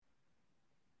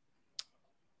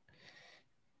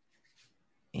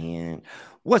And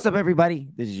what's up, everybody?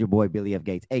 This is your boy Billy F.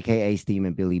 Gates, aka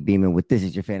Steven Billy Beeman. With This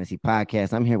Is Your Fantasy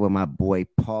Podcast. I'm here with my boy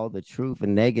Paul, the Truth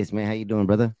and Negus. Man, how you doing,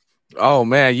 brother? Oh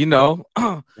man,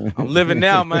 I'm living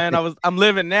now, man. I'm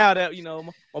living now that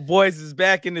my boys is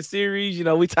back in the series.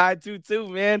 We tied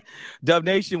 2-2, man. Dub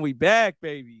Nation, we back,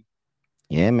 baby.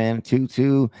 Yeah, man,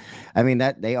 2-2. I mean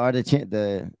that they are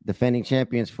the defending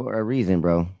champions for a reason,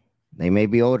 bro. They may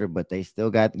be older, but they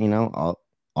still got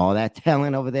all that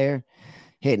talent over there,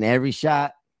 hitting every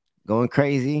shot, going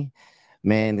crazy.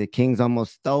 Man, the Kings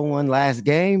almost stole one last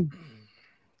game.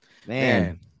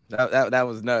 Man. That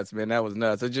was nuts, man. That was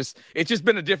nuts. It's just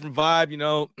been a different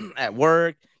vibe, at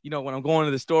work. When I'm going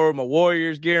to the store with my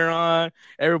Warriors gear on,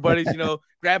 everybody's,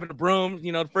 grabbing the broom.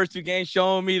 The first two games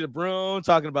showing me the broom,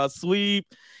 talking about sweep.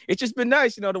 It's just been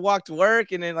nice, to walk to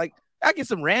work and then I get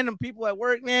some random people at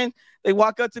work, man. They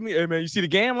walk up to me, hey man, you see the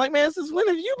game? I'm like, man, since when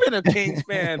have you been a Kings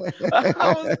fan?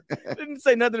 Didn't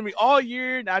say nothing to me all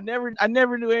year. I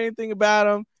never knew anything about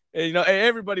them. And,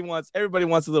 everybody wants a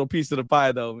little piece of the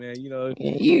pie, though, man. You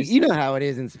know how it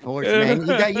is in sports, man.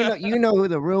 You know who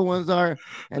the real ones are,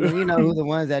 and then you know who the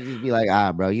ones that just be like,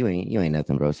 bro, you ain't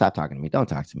nothing, bro. Stop talking to me. Don't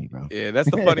talk to me, bro. Yeah, that's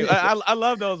the funny. I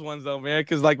love those ones though, man.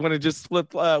 Because when it just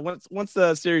flipped, once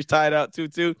the series tied out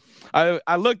 2-2,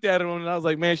 I looked at him and I was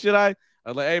like, man, should I? I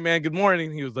was like, hey man, good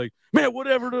morning. He was like, man,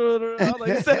 whatever. I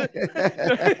was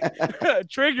like,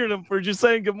 triggered him for just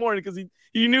saying good morning because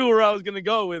he knew where I was gonna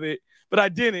go with it. But I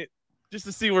didn't, just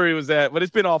to see where he was at. But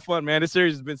it's been all fun, man. This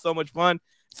series has been so much fun.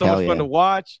 Fun to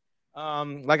watch.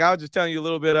 Like I was just telling you a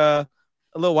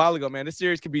little while ago, man. This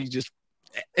series could be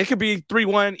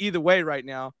 3-1 either way right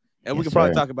now. And we can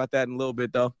probably talk about that in a little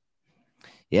bit, though.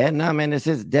 Yeah, no, man. This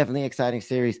is definitely an exciting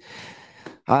series.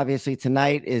 Obviously,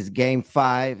 tonight is Game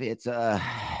 5. It's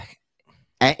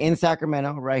in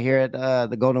Sacramento, right here at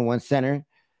the Golden One Center.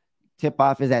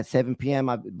 Tip-off is at 7 p.m.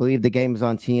 I believe the game is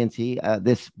on TNT.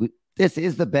 This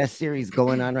is the best series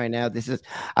going on right now.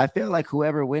 I feel like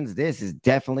whoever wins this is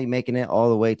definitely making it all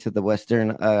the way to the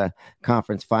Western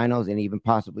Conference Finals and even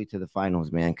possibly to the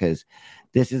finals, man, because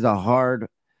this is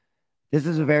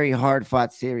a very hard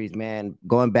fought series, man,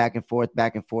 going back and forth.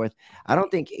 I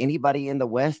don't think anybody in the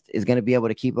West is going to be able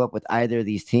to keep up with either of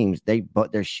these teams.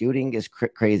 Their shooting is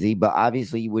crazy, but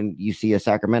obviously when you see a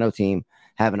Sacramento team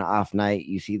having an off night,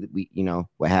 you see that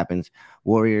what happens.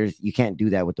 Warriors, you can't do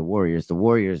that with the Warriors. The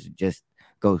Warriors just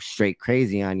go straight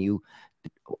crazy on you.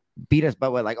 Beat us by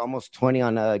almost 20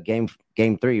 on game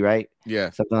 3, right? Yeah,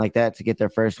 something like that to get their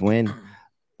first win.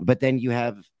 But then you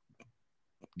have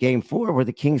Game 4 where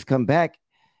the Kings come back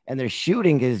and their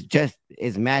shooting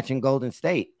is matching Golden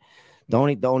State. The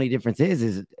only difference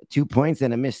is 2 points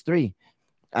and a missed 3.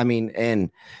 I mean,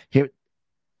 and here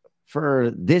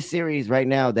for this series right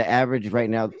now, the average right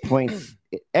now points,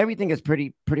 everything is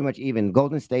pretty much even.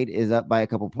 Golden State is up by a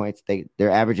couple points. They're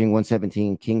averaging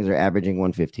 117. Kings are averaging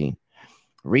 115.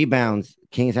 Rebounds,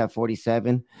 Kings have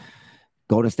 47.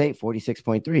 Golden State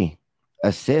 46.3.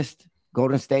 Assist,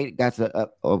 Golden State got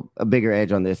a bigger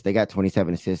edge on this. They got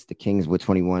 27 assists. The Kings with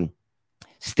 21.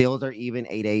 Steals are even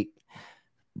 8-8.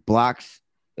 Blocks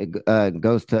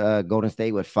goes to Golden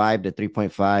State with 5 to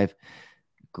 3.5.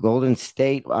 Golden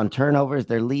State on turnovers,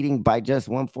 they're leading by just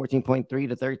 14.3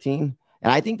 to 13.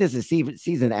 And I think this is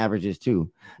season averages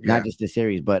too, not just the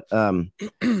series. But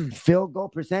field goal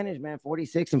percentage, man,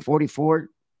 46 and 44.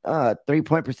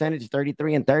 3-point percentage,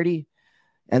 33 and 30.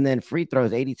 And then free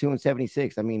throws, 82 and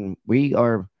 76. I mean, we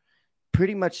are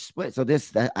pretty much split. So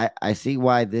I see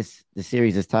why the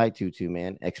series is tied 2-2,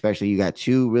 man. Especially you got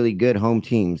two really good home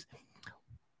teams.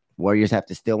 Warriors have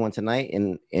to steal one tonight,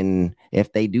 and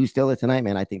if they do steal it tonight,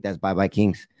 man, I think that's bye-bye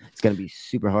Kings. It's going to be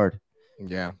super hard.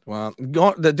 Yeah, well,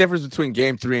 the difference between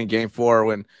Game 3 and Game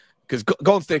 4, because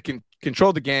Golden State can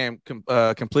control the game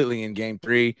completely in Game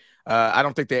 3. I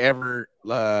don't think they ever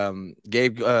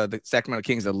gave the Sacramento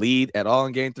Kings a lead at all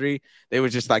in Game 3. They were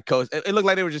just coast. It looked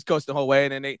like they were just coasting the whole way,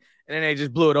 and then they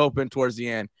just blew it open towards the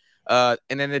end. And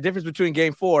then the difference between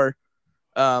Game 4.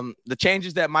 The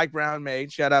changes that Mike Brown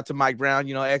made, shout out to Mike Brown,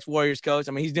 ex-Warriors coach.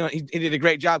 I mean, he did a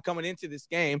great job coming into this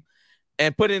game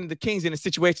and putting the Kings in a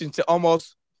situation to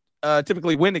almost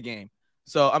typically win the game.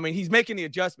 So, I mean, he's making the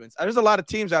adjustments. There's a lot of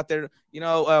teams out there, when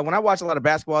I watch a lot of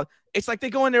basketball, it's like they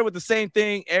go in there with the same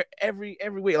thing every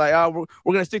week. Like, we're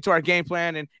going to stick to our game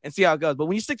plan and see how it goes. But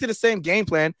when you stick to the same game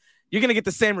plan, you're going to get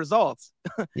the same results.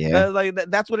 Yeah.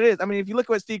 That's what it is. I mean, if you look at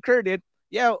what Steve Kerr did,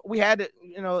 yeah, we had it.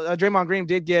 Draymond Green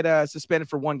did get suspended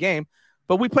for one game,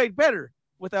 but we played better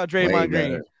without Draymond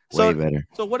Green. way So better.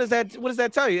 so what does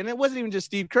that tell you? And it wasn't even just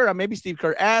Steve Kerr. Maybe Steve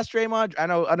Kerr asked Draymond. I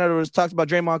know there was talks about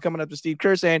Draymond coming up to Steve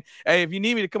Kerr saying, "Hey, if you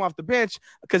need me to come off the bench,"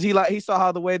 because he saw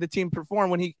how the way the team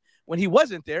performed when he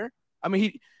wasn't there. I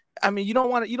mean you don't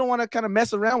want to kind of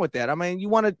mess around with that. I mean, you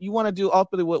want to do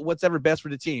ultimately what's ever best for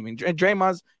the team. And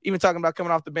Draymond's even talking about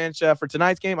coming off the bench for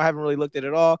tonight's game. I haven't really looked at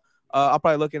it all. I'll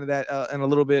probably look into that in a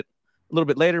little bit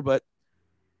later. But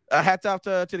hats off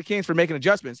to the Kings for making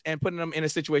adjustments and putting them in a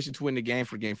situation to win the game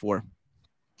for Game 4.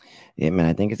 Yeah, man,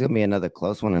 I think it's gonna be another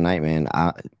close one tonight, man.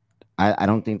 I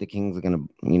don't think the Kings are gonna,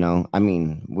 I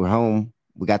mean, we're home,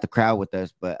 we got the crowd with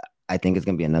us, but I think it's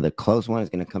gonna be another close one.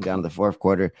 It's gonna come down to the fourth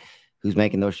quarter. Who's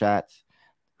making those shots?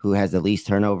 Who has the least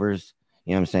turnovers?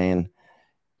 You know what I'm saying?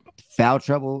 Foul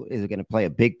trouble is going to play a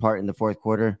big part in the fourth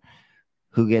quarter.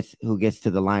 Who gets to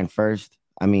the line first?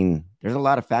 I mean, there's a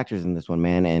lot of factors in this one,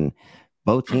 man, and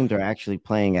both teams are actually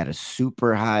playing at a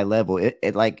super high level.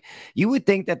 It like you would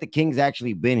think that the Kings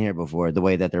actually been here before the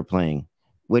way that they're playing,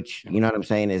 which you know what I'm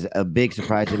saying is a big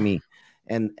surprise to me.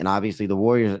 And obviously the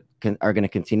Warriors are going to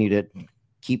continue to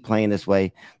keep playing this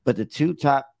way, but the two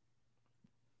top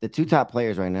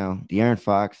players right now, De'Aaron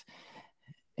Fox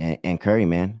and Curry,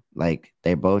 man, like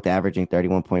they're both averaging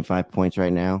 31.5 points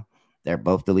right now. They're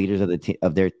both the leaders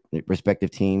of their respective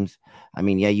teams. I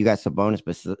mean, yeah, you got Sabonis,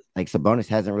 but like Sabonis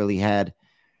hasn't really had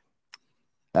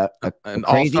an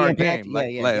crazy all-star impact.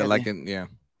 game,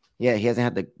 Yeah, he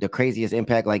hasn't had the craziest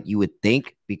impact like you would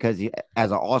think because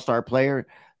as an all-star player,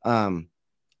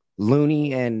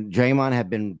 Looney and Draymond have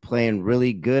been playing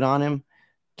really good on him,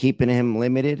 keeping him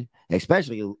limited.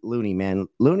 Especially Looney, man.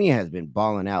 Looney has been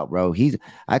balling out, bro.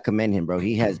 I commend him, bro.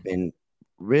 He has been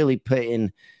really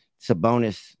putting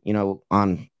Sabonis,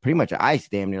 on pretty much ice,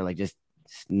 damn near, like just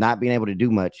not being able to do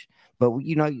much. But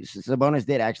Sabonis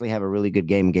did actually have a really good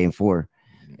game 4,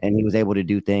 and he was able to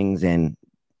do things.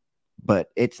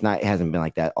 But it hasn't been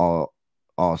like that all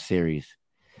series.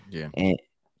 Yeah,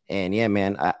 and yeah,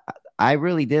 man, I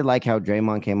really did like how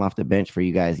Draymond came off the bench for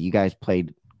you guys. You guys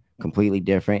played completely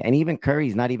different, and even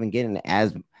Curry's not even getting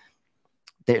as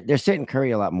they're sitting Curry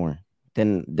a lot more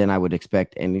than I would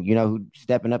expect. And who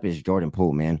stepping up is Jordan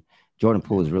Poole, man. Jordan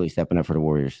Poole is really stepping up for the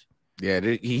Warriors. Yeah,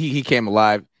 he came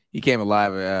alive. He came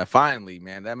alive finally,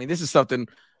 man. I mean, this is something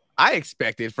I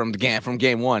expected from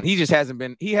game 1. He just hasn't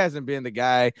been the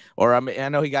guy. Or I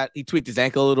know he tweaked his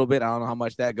ankle a little bit. I don't know how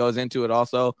much that goes into it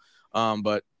also.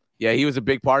 But yeah, he was a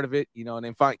big part of it. And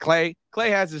then Clay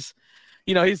has this.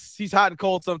 He's hot and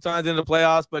cold sometimes in the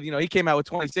playoffs, but he came out with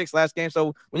 26 last game.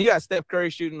 So when you got Steph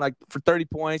Curry shooting like for 30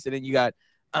 points, and then you got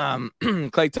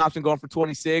Klay Thompson going for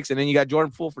 26, and then you got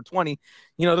Jordan Poole for 20,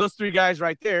 those three guys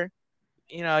right there,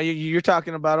 you're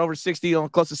talking about over 60 on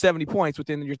close to 70 points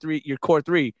within your core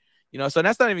three. So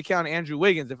that's not even counting Andrew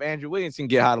Wiggins. If Andrew Wiggins can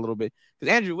get hot a little bit,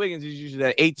 because Andrew Wiggins is usually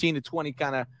that 18 to 20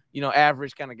 kind of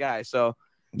average kind of guy. So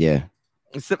yeah.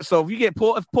 So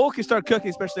if Poole can start cooking,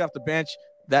 especially off the bench,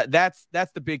 that's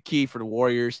the big key for the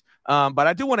Warriors. But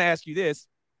I do want to ask you this: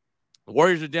 the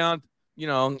Warriors are down,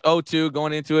 0-2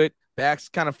 going into it. Backs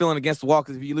kind of feeling against the wall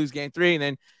because if you lose Game 3,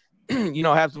 and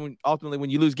then ultimately when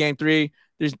you lose Game 3,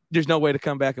 there's no way to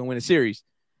come back and win a series.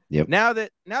 Yep. Now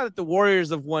that the Warriors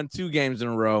have won 2 games in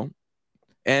a row,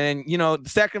 and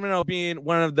Sacramento being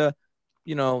one of the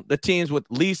the teams with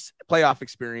least playoff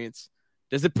experience,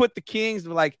 does it put the Kings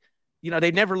like?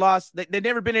 They've never lost. They've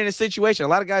never been in a situation. A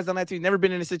lot of guys on that team never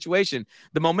been in a situation.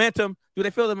 The momentum, do they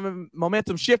feel the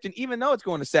momentum shifting, even though it's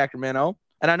going to Sacramento?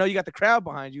 And I know you got the crowd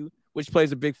behind you, which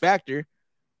plays a big factor.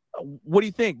 What do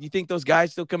you think? Do you think those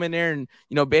guys still come in there and,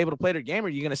 be able to play their game? Or are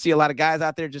you going to see a lot of guys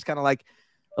out there just kind of like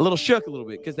a little shook a little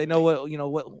bit because they know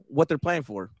what they're playing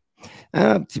for?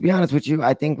 To be honest with you,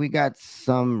 I think we got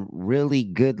some really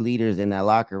good leaders in that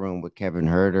locker room with Kevin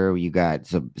Huerter. You got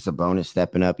Sabonis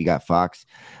stepping up. You got Fox.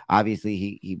 Obviously,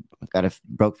 he got a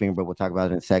broke finger, but we'll talk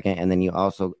about it in a second. And then you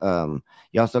also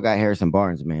got Harrison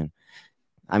Barnes, man.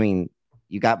 I mean,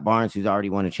 you got Barnes, who's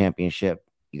already won a championship.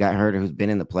 You got Huerter, who's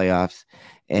been in the playoffs.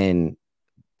 And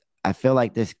I feel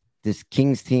like this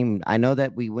Kings team, I know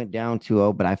that we went down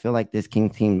 2-0, but I feel like this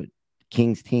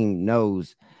Kings team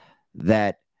knows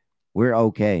that we're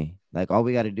okay. Like all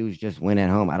we got to do is just win at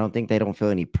home. I don't think they don't feel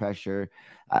any pressure.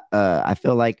 I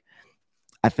feel like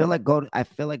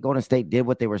Golden State did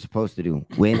what they were supposed to do,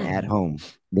 win at home.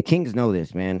 The Kings know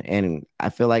this, man. And I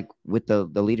feel like with the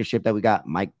leadership that we got,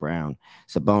 Mike Brown,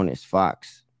 Sabonis,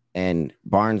 Fox, and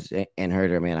Barnes and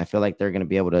Huerter, man, I feel like they're going to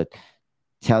be able to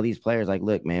tell these players like,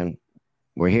 look, man,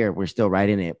 we're here. We're still right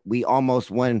in it. We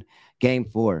almost won Game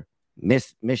 4.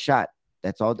 Miss shot.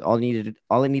 That's all it needed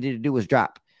to do was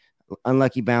drop.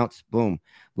 Unlucky bounce, boom.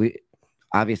 We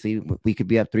could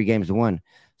be up 3-1.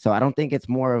 So I don't think it's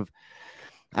more of,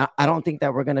 I don't think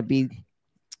that we're going to be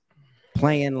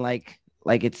playing like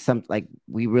it's some, like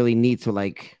we really need to,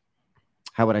 like,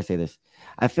 how would I say this?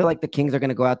 I feel like the Kings are going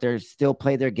to go out there, still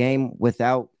play their game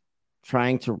without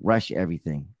trying to rush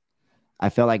everything. I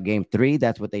felt like game 3,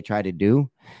 that's what they tried to do.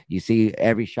 You see,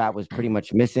 every shot was pretty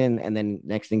much missing. And then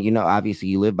next thing you know, obviously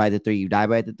you live by the 3, you die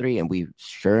by the 3. And we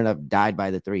sure enough died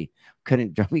by the 3.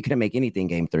 We couldn't make anything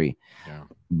game 3. Yeah.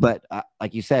 But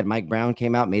like you said, Mike Brown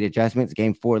came out, made adjustments.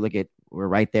 Game 4, look at, we're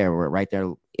right there. We're right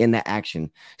there in the action,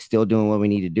 still doing what we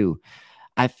need to do.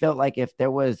 I felt like if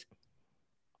the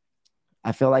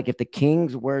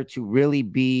Kings were to really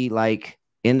be like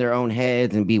in their own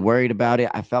heads and be worried about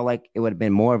it, I felt like it would have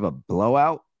been more of a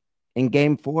blowout in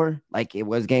game 4, like it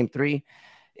was game 3.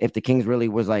 If the Kings really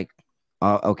was like,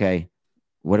 okay,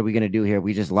 what are we going to do here?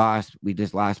 We just lost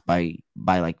by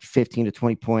like 15 to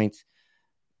 20 points.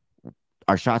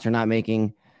 Our shots are not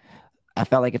making. I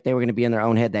felt like if they were going to be in their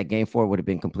own head, that game 4 would have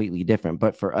been completely different.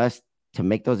 But for us to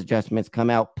make those adjustments, come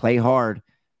out, play hard,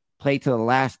 play to the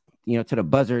last, to the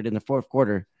buzzard in the fourth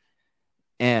quarter.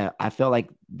 And I feel like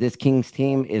this Kings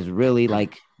team is really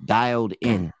like dialed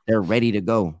in. They're ready to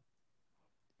go.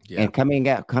 Yeah. And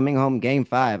coming home game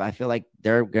 5, I feel like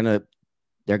they're gonna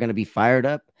be fired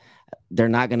up. They're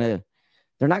not gonna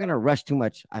rush too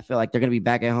much. I feel like they're gonna be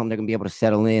back at home. They're gonna be able to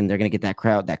settle in. They're gonna get that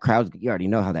crowd. That crowd, you already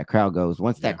know how that crowd goes.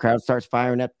 Once that crowd starts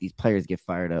firing up, these players get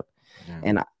fired up. Yeah.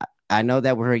 And I know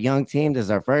that we're a young team. This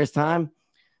is our first time.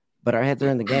 But our heads are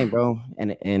in the game, bro.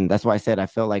 And that's why I said I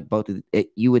feel like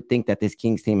you would think that this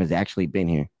Kings team has actually been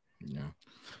here. Yeah.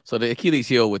 So the Achilles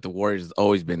heel with the Warriors has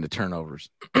always been the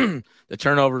turnovers. The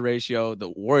turnover ratio, the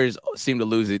Warriors seem to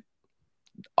lose it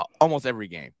almost every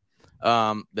game.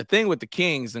 The thing with the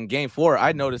Kings in game 4,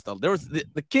 I noticed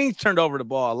the Kings turned over the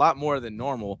ball a lot more than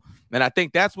normal. And I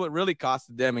think that's what really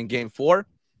costed them in game 4.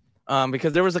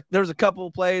 Because there was a couple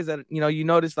of plays that, you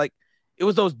noticed, like it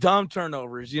was those dumb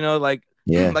turnovers, like,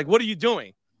 yeah. Like, what are you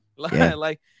doing?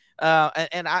 Yeah.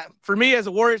 For me as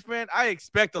a Warriors fan, I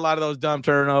expect a lot of those dumb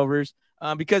turnovers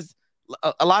because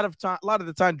a lot of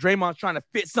the time, Draymond's trying to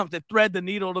fit something, thread the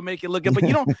needle to make it look good, but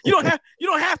you don't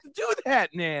have to do that,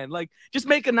 man. Like, just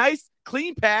make a nice,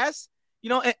 clean pass,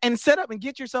 and set up and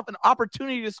get yourself an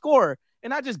opportunity to score, and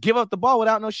not just give up the ball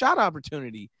without no shot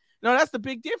opportunity. That's the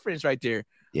big difference right there.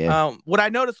 Yeah. What I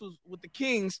noticed was with the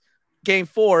Kings, game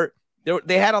 4,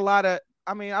 they had a lot of.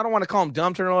 I mean, I don't want to call them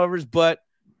dumb turnovers, but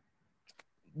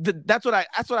that's what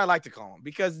I like to call them,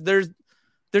 because there's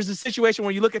a situation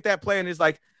where you look at that play and it's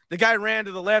like the guy ran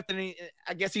to the left and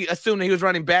I guess he assumed that he was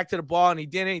running back to the ball and he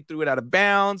didn't. He threw it out of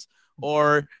bounds,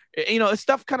 or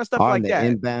stuff like that.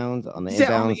 On the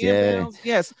inbounds, yeah.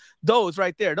 Yes, those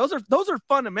right there. Those are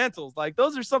fundamentals. Like,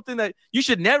 those are something that you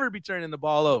should never be turning the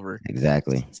ball over.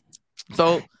 Exactly.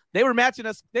 So they were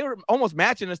almost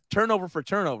matching us turnover for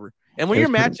turnover. And when you're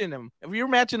matching them, if you're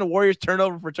matching the Warriors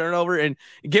turnover for turnover and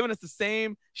giving us the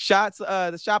same shots,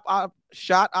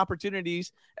 shot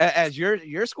opportunities as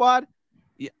your squad,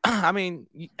 I mean,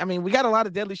 we got a lot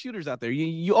of deadly shooters out there.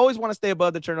 You always want to stay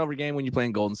above the turnover game when you're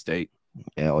playing Golden State.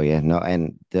 Oh yeah, no,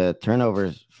 and the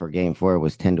turnovers for game 4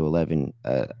 was 10-11.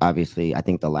 Obviously, I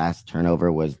think the last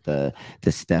turnover was the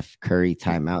Steph Curry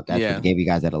timeout. That's what gave you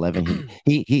guys at 11.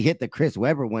 He hit the Chris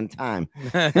Webber one time.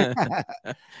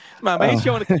 Man, he's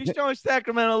showing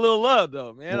Sacramento a little love,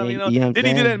 though, man. I mean, did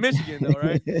he do that in Michigan, though,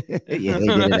 right? Yeah, they did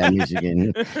it at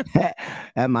Michigan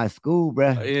at my school,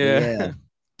 bro. Yeah.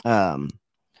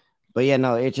 But yeah,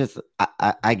 no, it's just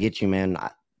I get you, man.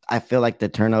 I feel like the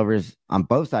turnovers on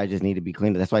both sides just need to be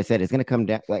cleaned. That's why I said it's going to come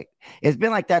down. Like, it's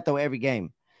been like that, though, every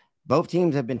game. Both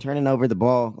teams have been turning over the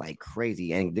ball like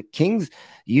crazy. And the Kings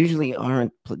usually they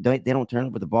don't turn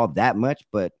over the ball that much.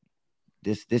 But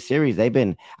this series, they've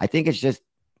been, I think it's just,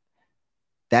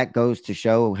 that goes to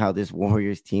show how this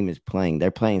Warriors team is playing.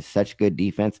 They're playing such good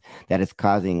defense that it's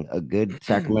causing a good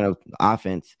Sacramento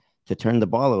offense to turn the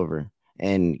ball over.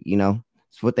 And,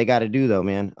 it's what they got to do, though,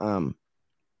 man.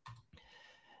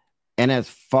 And as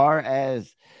far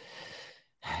as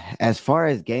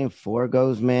game 4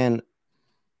 goes, man,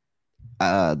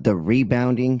 the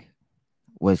rebounding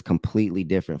was completely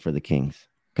different for the Kings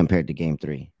compared to game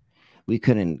 3. We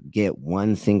couldn't get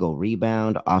one single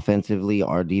rebound offensively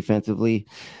or defensively.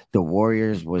 The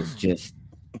Warriors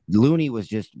Looney was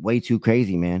just way too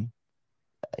crazy, man.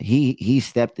 He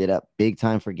stepped it up big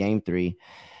time for game 3.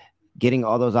 Getting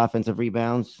all those offensive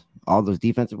rebounds, all those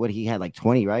defensive, what he had like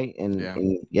 20, right? And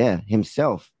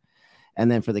himself.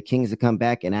 And then for the Kings to come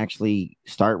back and actually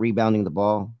start rebounding the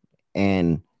ball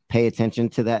and pay attention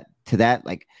to that,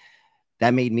 like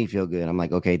that made me feel good. I'm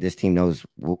like, okay, this team knows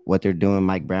what they're doing.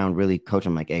 Mike Brown really coached.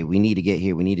 I'm like, hey, we need to get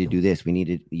here. We need to do this. We need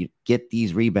to get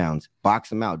these rebounds, box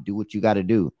them out, do what you got to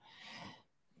do.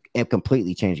 It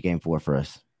completely changed game 4 for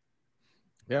us.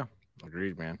 Yeah,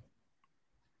 agreed, man.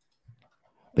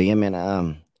 But yeah,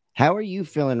 man, how are you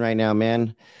feeling right now,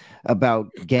 man, about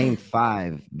game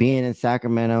 5 being in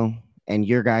Sacramento and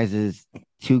your guys'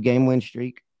 2-game win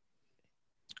streak?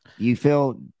 Do you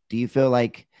feel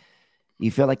like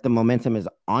the momentum is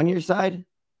on your side,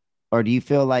 or do you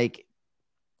feel like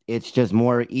it's just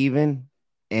more even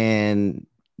and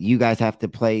you guys have to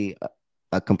play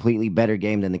a completely better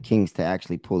game than the Kings to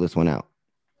actually pull this one out?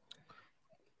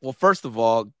 Well, first of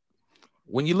all,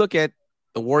 when you look at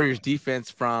the Warriors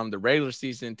defense from the regular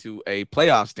season to a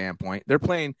playoff standpoint, they're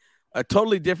playing a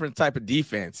totally different type of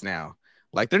defense now.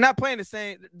 Like they're not playing the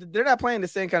same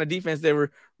kind of defense they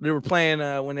were playing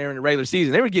when they were in the regular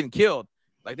season. They were getting killed.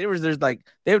 Like they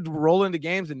would roll into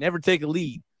games and never take a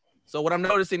lead. So what I'm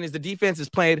noticing is the defense is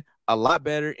playing a lot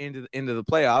better into the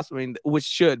playoffs. I mean, which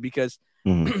should, because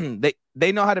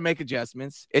they know how to make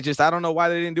adjustments. It's just I don't know why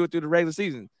they didn't do it through the regular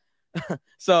season.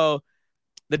 So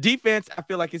the defense, I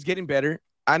feel like, is getting better.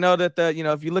 I know that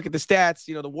if you look at the stats,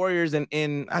 the Warriors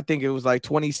in I think it was like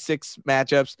 26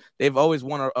 matchups, they've always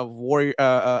won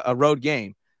a road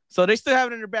game. So they still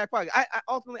have it in their back pocket.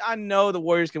 Ultimately, I know the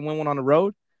Warriors can win one on the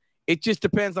road. It just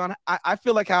depends on. I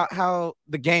feel like how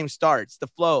the game starts, the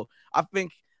flow. I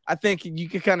think you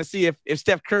can kind of see if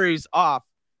Steph Curry's off,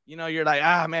 you're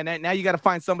like, man, now you got to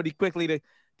find somebody quickly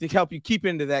to help you keep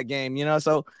into that game,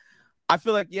 So I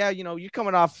feel like, you're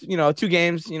coming off, 2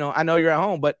 games. I know you're at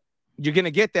home, but you're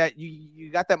gonna get that. You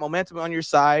got that momentum on your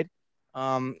side.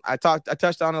 I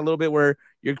touched on a little bit where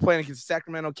you're playing against the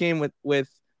Sacramento King with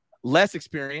less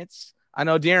experience. I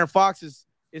know De'Aaron Fox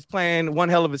is playing one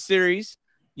hell of a series.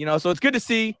 So it's good to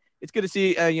see. It's good to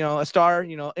see, a star,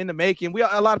 in the making.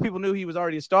 A lot of people knew he was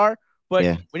already a star, but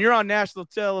when you're on national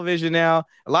television now,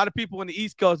 a lot of people in the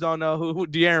East Coast don't know who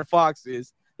De'Aaron Fox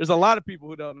is. There's a lot of people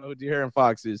who don't know who De'Aaron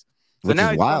Fox is. So which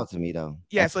now is wild to me, though.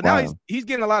 Yeah, so now he's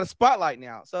getting a lot of spotlight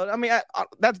now. So, I mean,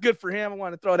 that's good for him. I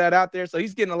want to throw that out there. So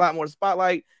he's getting a lot more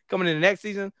spotlight coming into next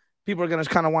season. People are going to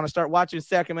kind of want to start watching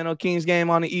Sacramento Kings game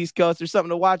on the East Coast. There's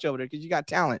something to watch over there because you got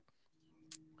talent.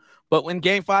 But when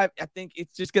game 5, I think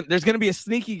it's just there's going to be a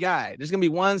sneaky guy. There's going to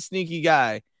be one sneaky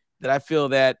guy that I feel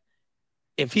that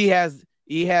if he has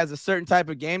a certain type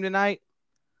of game tonight,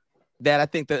 that I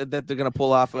think that they're going to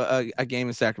pull off a game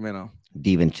in Sacramento.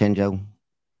 DiVincenzo.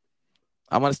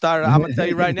 I'm gonna tell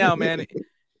you right now, man.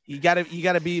 You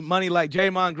gotta be money like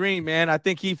Draymond Green, man. I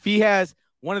think if he has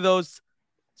one of those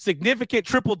significant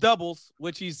triple doubles,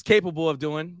 which he's capable of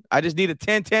doing, I just need a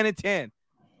 10, 10, and 10,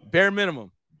 bare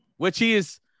minimum, which he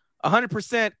is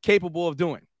 100% capable of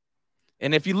doing.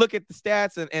 And if you look at the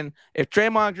stats, and if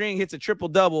Draymond Green hits a triple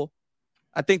double,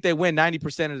 I think they win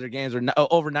 90% of their games, or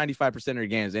over 95% of their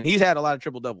games. And he's had a lot of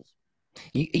triple doubles.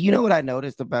 You know what I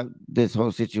noticed about this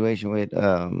whole situation with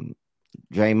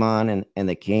Draymond and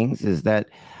the Kings is that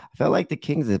I felt like the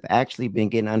Kings have actually been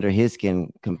getting under his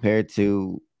skin compared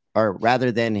to, or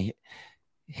rather than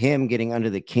him getting under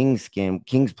the Kings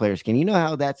player skin. You know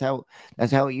how that's how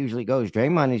it usually goes.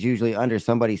 Draymond is usually under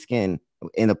somebody's skin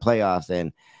in the playoffs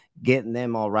and getting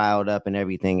them all riled up and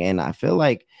everything. And I feel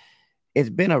like it's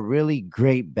been a really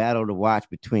great battle to watch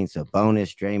between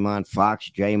Sabonis, Draymond, Fox,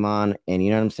 Draymond, and you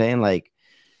know what I'm saying? Like,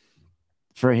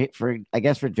 for I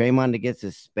guess for Draymond to get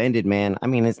suspended, man, I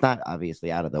mean, it's not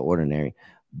obviously out of the ordinary,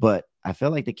 but I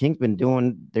feel like the Kings been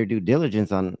doing their due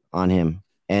diligence on him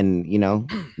and,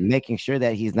 making sure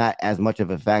that he's not as much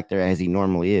of a factor as he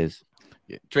normally is.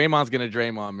 Yeah, Draymond's gonna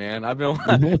Draymond, man. I've been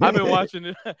watching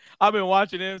it. I've been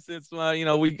watching him since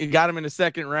we got him in the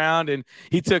second round and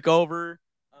he took over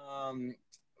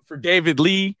for David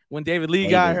Lee when David Lee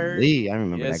got hurt. I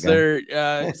remember that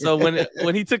guy. Sir. So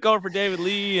when he took over for David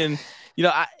Lee, and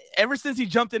ever since he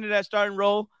jumped into that starting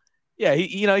role,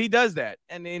 he does that.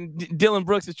 And then Dylan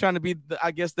Brooks is trying to be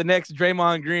the next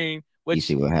Draymond Green. Which you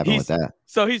see what happened with that.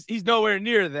 So he's nowhere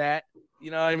near that.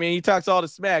 You know what I mean? He talks all the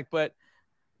smack, but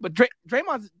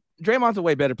Draymond's a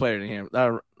way better player than him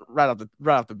right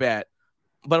off the bat.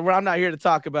 But I'm not here to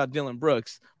talk about Dylan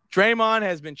Brooks. Draymond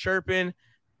has been chirping,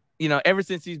 ever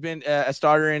since he's been a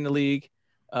starter in the league.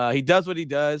 He does what he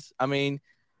does. I mean,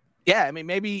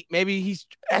 maybe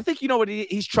I think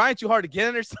he's trying too hard to get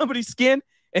under somebody's skin,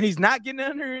 and he's not getting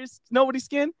under nobody's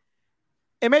skin.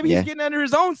 And maybe he's getting under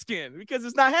his own skin because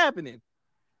it's not happening.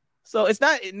 So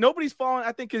nobody's falling.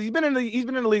 I think because he's been in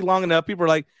the league long enough. People are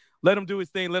like, let him do his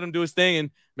thing. And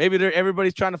maybe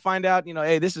everybody's trying to find out,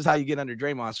 hey, this is how you get under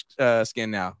Draymond's skin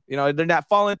now. They're not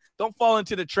falling. Don't fall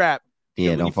into the trap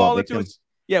Yeah, don't fall victim.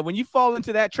 When you fall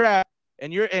into that trap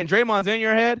and Draymond's in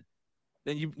your head,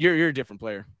 then you're a different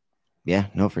player. Yeah,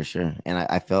 no, for sure. And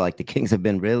I feel like the Kings have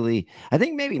been really, I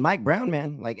think maybe Mike Brown,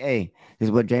 man, like, hey, this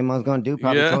is what Draymond's going to do.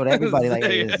 Probably told everybody, like,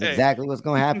 hey, this is exactly what's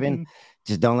going to happen.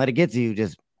 Just don't let it get to you.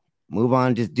 Just move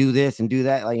on. Just do this and do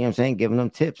that. Like, you know what I'm saying? Giving them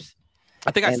tips.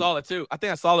 I think I saw it too. I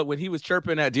think I saw it when he was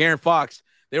chirping at De'Aaron Fox.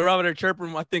 They were over there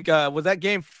chirping. I think, was that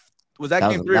game 3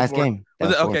 or 4? Game. Was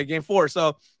it? Okay, game 4.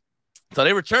 So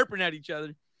they were chirping at each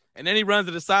other. And then he runs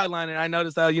to the sideline, and I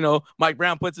noticed how, Mike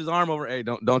Brown puts his arm over. Hey,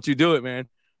 don't you do it, man.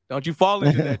 Don't you fall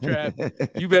into that trap.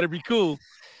 You better be cool.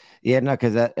 Yeah, no,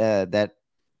 because that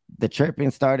the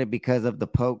chirping started because of the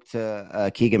poke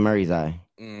to Keegan Murray's eye.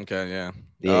 Okay, yeah.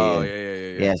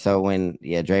 Yeah. So when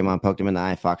Draymond poked him in the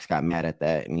eye, Fox got mad at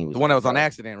that, and he was the one that was on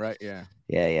accident, right? Yeah.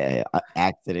 Yeah.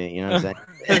 Accident, you know what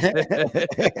I'm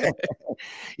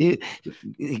saying?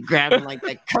 he grabbed him like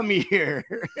that. Come here.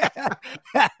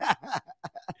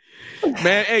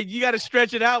 Man, hey, you got to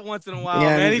stretch it out once in a while,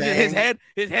 man.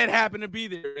 His head happened to be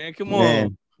there, man. Come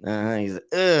on. He's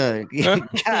let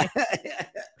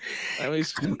me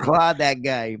claw that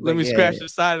guy. Let me scratch the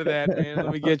side of that, man.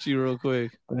 Let me get you real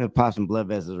quick. I'm gonna pop some blood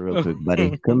vessels real quick,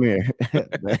 buddy. Come here.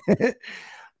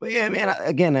 But yeah, man.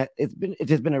 Again, it's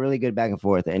just been a really good back and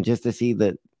forth, and just to see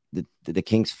the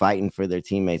Kings fighting for their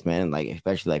teammates, man. Like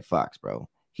especially like Fox, bro.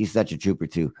 He's such a trooper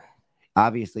too.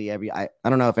 Obviously, I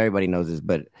don't know if everybody knows this,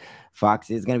 but Fox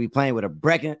is going to be playing with a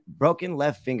broken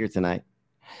left finger tonight.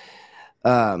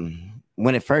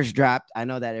 When it first dropped, I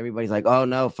know that everybody's like, "Oh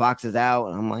no, Fox is out."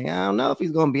 And I'm like, I don't know if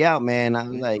he's going to be out, man. I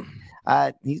was like,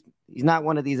 he's not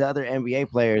one of these other NBA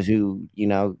players who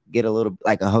get a little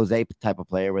like a Jose type of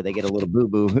player where they get a little boo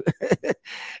boo,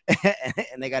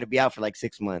 and they got to be out for like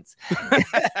 6 months.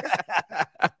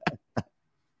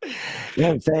 You know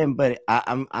what I'm saying? But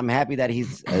I'm happy that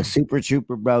he's a super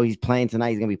trooper, bro. He's playing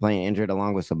tonight. He's gonna be playing injured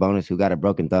along with Sabonis, who got a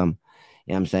broken thumb.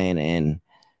 You know what I'm saying? And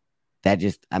that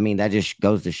just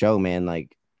goes to show, man,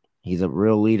 like he's a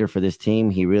real leader for this team.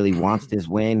 He really wants this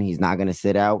win. He's not gonna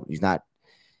sit out.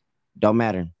 Don't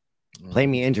matter. Play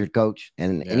me injured, coach.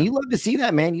 And you love to see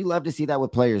that, man. You love to see that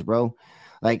with players, bro.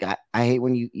 Like I hate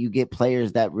when you get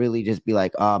players that really just be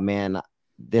like, oh man,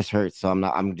 this hurts, so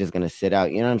I'm just gonna sit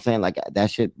out. You know what I'm saying? Like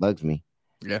that shit bugs me.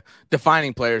 Yeah,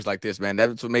 defining players like this, man.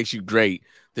 That's what makes you great.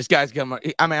 This guy's coming.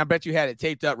 I mean, I bet you had it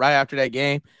taped up right after that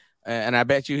game, and I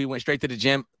bet you he went straight to the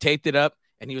gym, taped it up,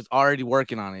 and he was already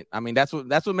working on it. I mean, that's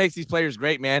what makes these players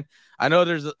great, man. I know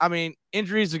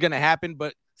injuries are gonna happen,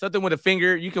 but something with a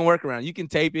finger you can work around. You can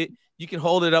tape it, you can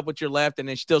hold it up with your left, and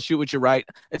then still shoot with your right.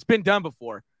 It's been done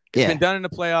before. It's been done in the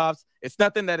playoffs. It's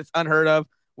nothing that it's unheard of.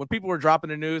 When people were dropping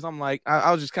the news, I'm like,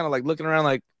 I was just kind of like looking around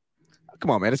like, come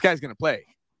on, man, this guy's going to play.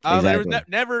 There was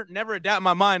never a doubt in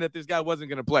my mind that this guy wasn't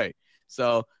going to play.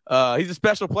 So he's a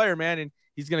special player, man, and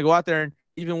he's going to go out there and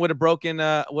even with a broken,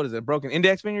 broken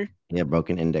index finger? Yeah,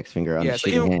 broken index finger on the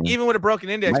shooting hand. Even with a broken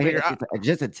index finger.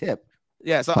 Just a tip.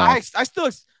 Yeah, so I still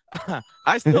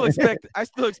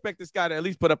expect this guy to at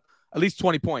least put up at least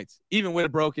 20 points, even with a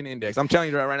broken index. I'm telling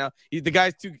you right now,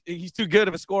 he's too good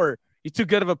of a scorer. He's too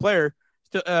good of a player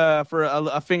for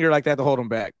a finger like that to hold him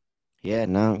back. Yeah,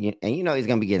 no, and he's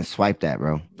gonna be getting swiped at,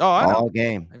 bro. Oh, I know. All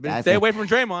game. Stay away from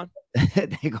Draymond.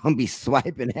 They're gonna be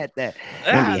swiping at that.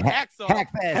 Hack fest.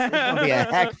 It's gonna be a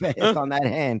hack fest on that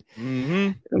hand. Mm-hmm.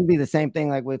 It's gonna be the same thing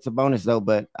like with Sabonis though.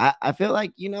 But I feel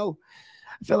like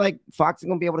Fox is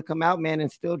gonna be able to come out, man,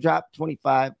 and still drop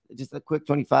 25, just a quick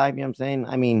 25. You know what I'm saying?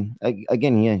 I mean,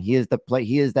 again, yeah, he is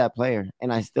that player,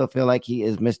 and I still feel like he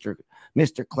is Mr.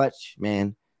 Clutch,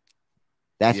 man.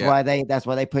 That's why they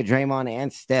put Draymond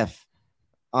and Steph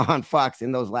on Fox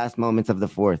in those last moments of the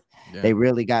fourth. Yeah. They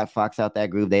really got Fox out that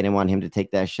groove. They didn't want him to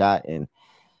take that shot, and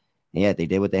they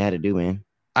did what they had to do, man.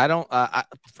 I don't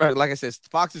like I said,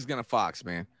 Fox is gonna Fox,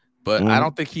 man. But I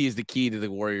don't think he is the key to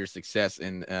the Warriors' success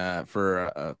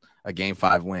for a Game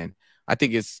 5 win. I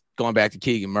think it's going back to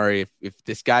Keegan Murray. If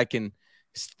this guy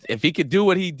if he could do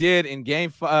what he did in Game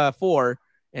 4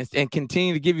 and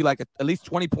continue to give you like at least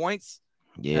 20 points,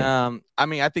 I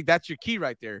mean, I think that's your key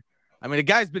right there. I mean, the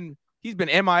guy's been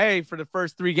MIA for the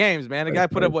first 3 games, man. The guy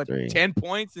put up 10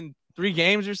 points in 3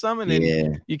 games or something,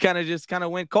 and you kind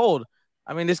of went cold.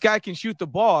 I mean, this guy can shoot the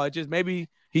ball. It just maybe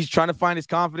he's trying to find his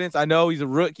confidence. I know he's a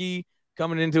rookie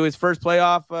coming into his first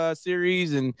playoff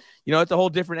series, and it's a whole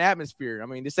different atmosphere. I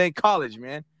mean, this ain't college,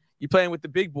 man. You're playing with the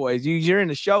big boys. You're in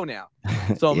the show now.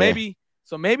 So maybe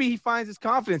he finds his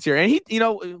confidence here. And he,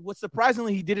 what's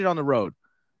surprisingly, he did it on the road.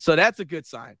 So that's a good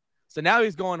sign. So now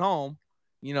he's going home,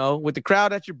 with the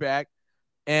crowd at your back.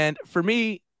 And for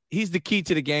me, he's the key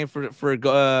to the game for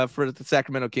the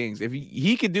Sacramento Kings. If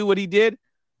he could do what he did,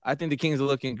 I think the Kings are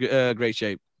looking great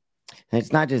shape. And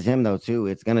it's not just him though, too.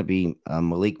 It's gonna be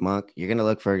Malik Monk. You're gonna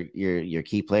look for your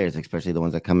key players, especially the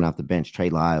ones that coming off the bench. Trey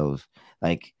Lyles,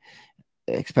 like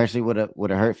especially with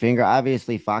a hurt finger.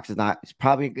 Obviously, Fox is not. It's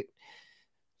probably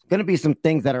going to be some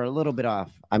things that are a little bit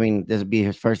off. I mean, this would be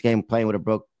his first game playing with a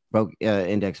broke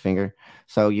index finger.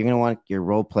 So you're going to want your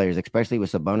role players, especially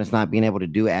with Sabonis not being able to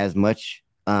do as much.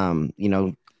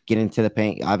 Get into the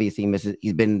paint. Obviously,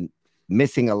 he's been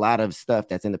missing a lot of stuff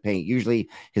that's in the paint. Usually,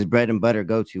 his bread and butter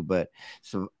go to. But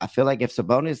so I feel like if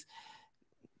Sabonis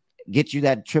gets you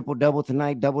that triple double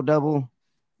tonight, double double,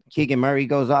 Keegan Murray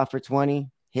goes off for 20,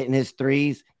 hitting his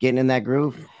threes, getting in that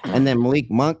groove, and then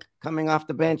Malik Monk coming off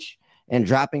the bench and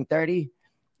dropping 30,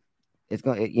 it's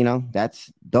going to,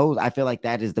 that's those. I feel like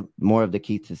that is the more of the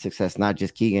key to success, not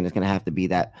just Keegan. It's going to have to be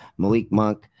that Malik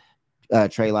Monk,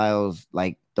 Trey Lyles,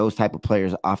 like those type of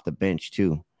players off the bench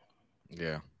too.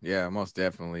 Yeah, most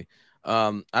definitely.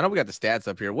 I know we got the stats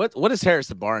up here. What is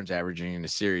Harrison Barnes averaging in the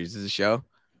series? Does it show?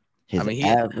 His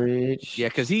average. Yeah,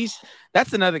 because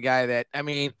that's another guy that, I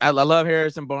mean, I love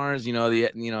Harrison Barnes,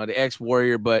 the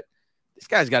ex-Warrior, but this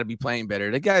guy's got to be playing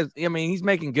better. The guy's, I mean, he's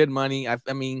making good money. I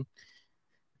mean,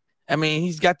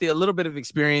 he's got a little bit of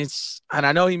experience, and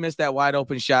I know he missed that wide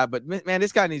open shot, but man,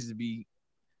 this guy needs to be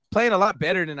playing a lot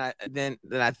better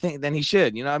than he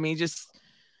should. I mean,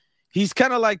 he's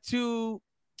kind of like too.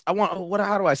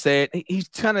 How do I say it? He's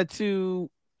kind of too.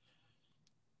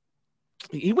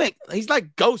 He's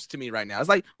like ghost to me right now. It's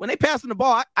like when they pass him the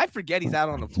ball, I forget he's out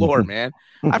on the floor, man.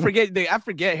 I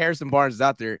forget Harrison Barnes is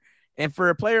out there. And for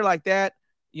a player like that,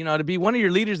 to be one of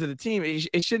your leaders of the team,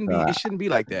 it shouldn't be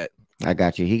like that. I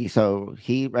got you.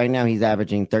 He right now he's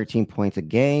averaging 13 points a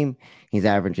game. He's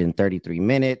averaging 33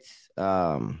 minutes.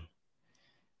 Field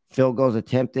goals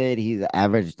attempted, he's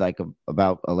averaged like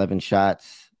about 11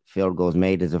 shots. Field goals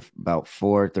made is about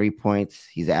 4 3-points.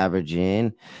 He's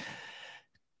averaging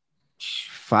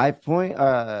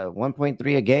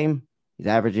 1.3 a game. He's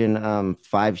averaging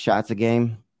 5 shots a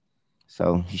game.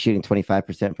 So he's shooting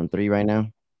 25% from 3 right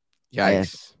now.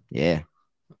 Yikes. Yeah.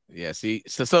 See,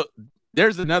 so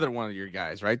there's another one of your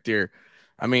guys right there.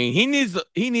 I mean, he needs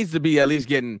to be at least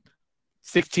getting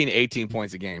 16 to 18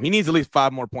 points a game. He needs at least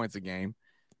 5 more points a game.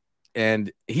 And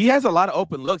he has a lot of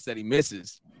open looks that he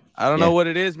misses. I don't know what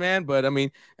it is, man, but I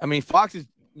mean, Fox is,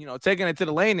 taking it to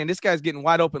the lane, and this guy's getting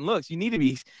wide open looks. You need to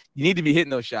be hitting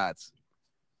those shots.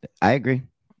 I agree.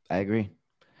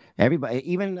 Everybody,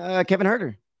 even Kevin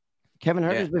Huerter. Kevin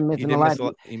Huerter's been missing a lot.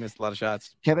 He missed a lot of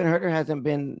shots. Kevin Huerter hasn't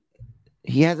been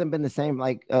the same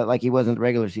like he was in the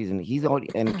regular season.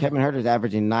 And Kevin Huerter's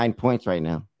averaging 9 points right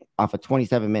now off of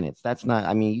 27 minutes. That's not.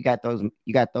 I mean, you got those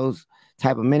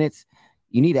type of minutes.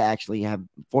 You need to actually have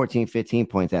 14, 15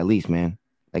 points at least, man.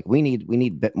 Like we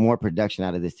need more production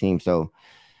out of this team. So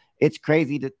it's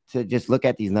crazy to just look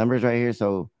at these numbers right here.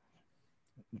 So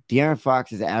De'Aaron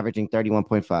Fox is averaging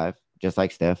 31.5, just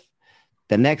like Steph.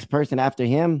 The next person after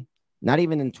him, not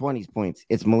even in 20s points,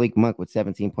 it's Malik Monk with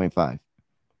 17.5.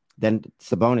 Then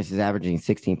Sabonis is averaging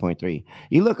 16.3.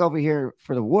 You look over here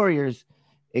for the Warriors,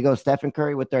 it goes Stephen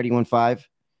Curry with 31.5,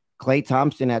 Klay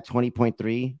Thompson at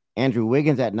 20.3, Andrew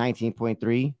Wiggins at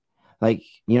 19.3. Like,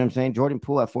 you know what I'm saying? Jordan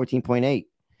Poole at 14.8.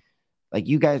 Like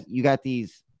you got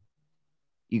these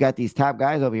top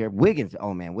guys over here. Wiggins,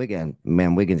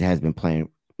 Wiggins has been playing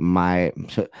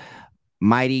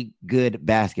mighty good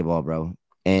basketball, bro.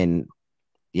 And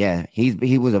yeah,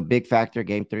 he was a big factor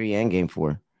game 3 and game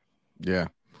 4. Yeah,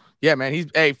 man. He's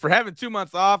for having 2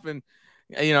 months off and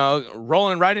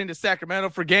rolling right into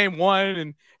Sacramento for game 1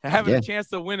 and having a chance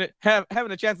to win it,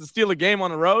 having a chance to steal a game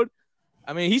on the road.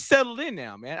 I mean, he's settled in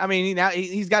now, man. I mean,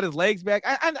 he's got his legs back.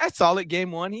 I saw it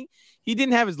game 1. He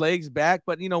didn't have his legs back,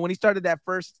 but when he started that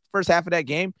first half of that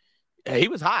game, he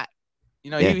was hot.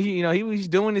 He was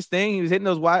doing his thing. He was hitting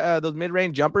those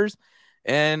mid-range jumpers,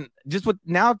 and just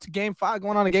now to game 5,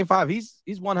 going on to game 5, he's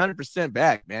 100%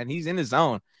 back, man. He's in his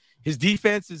zone. His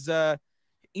defense is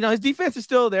his defense is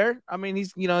still there. I mean,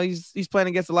 he's playing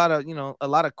against a lot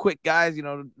of quick guys,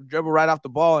 dribble right off the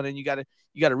ball, and then you got to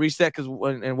reset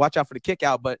and watch out for the kick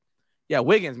out. But yeah,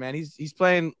 Wiggins, man, he's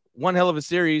playing one hell of a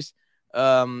series,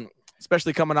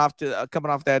 especially coming off that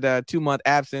 2-month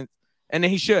absence. And then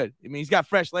he should. I mean, he's got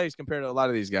fresh legs compared to a lot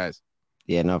of these guys.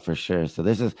 Yeah, no, for sure. So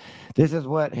this is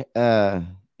what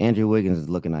Andrew Wiggins is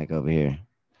looking like over here.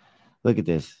 Look at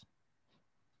this.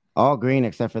 All green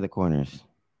except for the corners.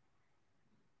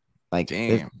 Like,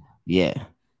 damn.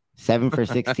 7 for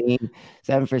 16,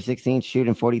 7 for 16,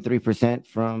 shooting 43%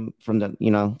 from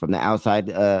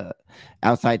the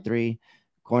outside 3.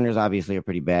 Corners obviously are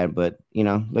pretty bad, but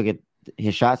look at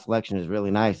his shot selection is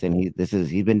really nice, and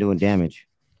he's been doing damage.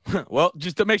 Well,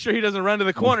 just to make sure he doesn't run to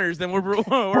the corners, then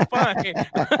we're fine.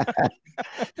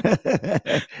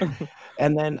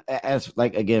 And then as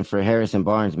like again for Harrison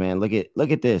Barnes, man, look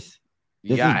at this.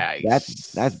 That's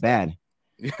Yikes. bad.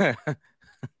 Yeah.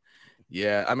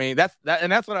 Yeah. I mean, that's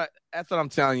what I'm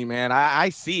telling you, man. I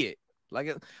see it.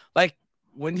 Like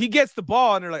when he gets the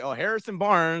ball and they're like, oh, Harrison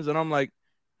Barnes, and I'm like,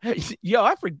 hey, yo,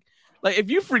 like if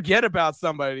you forget about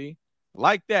somebody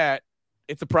like that,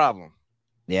 it's a problem.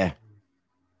 Yeah.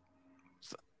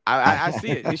 So I see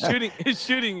it. His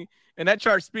shooting, and that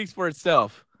chart speaks for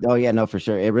itself. Oh yeah, no, for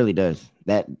sure. It really does.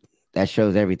 That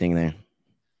shows everything there.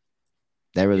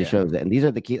 That really shows that. And these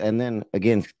are the key. And then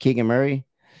again, Keegan Murray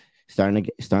starting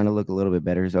to look a little bit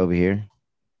better. He's over here.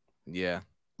 Yeah.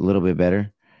 A little bit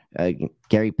better.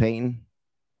 Gary Payton.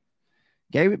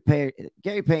 Gary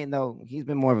Payton, though, he's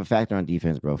been more of a factor on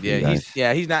defense, bro. He's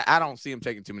not. I don't see him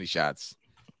taking too many shots.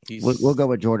 We'll go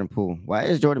with Jordan Poole. Why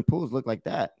does Jordan Poole look like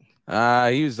that?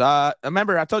 He was.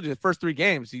 Remember, I told you the first 3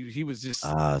 games, he was just.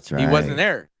 Oh, that's right. He wasn't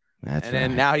there.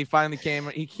 Then now he finally came.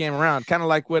 He came around, kind of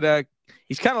like what.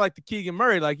 He's kind of like the Keegan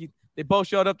Murray. Like they both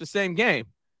showed up the same game.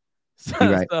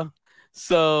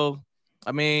 So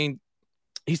I mean,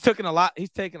 he's taken a lot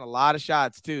of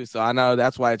shots too. So I know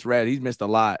that's why it's red. He's missed a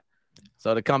lot.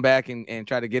 So to come back and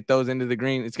try to get those into the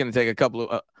green, it's going to take a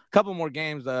couple more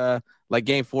games, like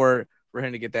game 4, for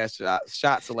him to get that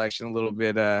shot selection a little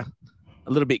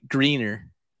bit greener.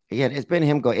 Yeah, it's been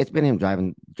him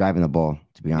driving the ball,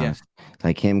 to be honest. Yeah.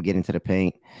 Like him getting to the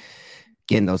paint,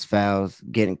 getting those fouls,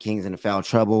 getting Kings into foul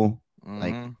trouble,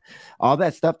 like all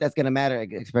that stuff that's going to matter,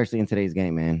 especially in today's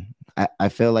game, man. I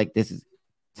feel like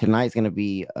tonight's going to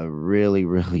be a really,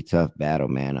 really tough battle,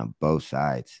 man, on both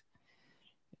sides.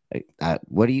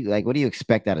 What do you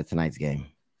expect out of tonight's game?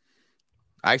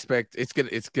 I expect it's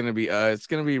gonna be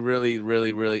really,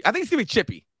 really, really. I think it's gonna be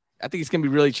chippy. I think it's gonna be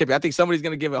really chippy. I think somebody's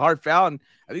gonna give a hard foul, and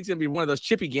I think it's gonna be one of those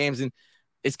chippy games, and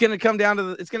it's gonna come down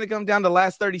to the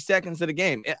last 30 seconds of the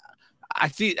game. I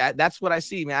see that's what I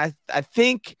see, man. I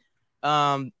think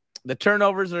the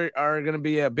turnovers are gonna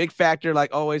be a big factor,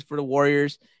 like always for the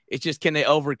Warriors. It's just, can they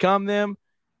overcome them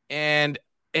and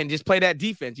just play that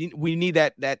defense? We need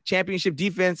that championship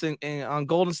defense and on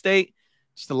Golden State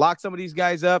just to lock some of these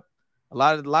guys up. A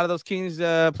lot of those Kings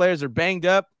players are banged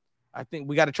up. I think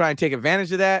we got to try and take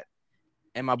advantage of that.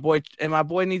 And my boy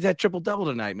needs that triple double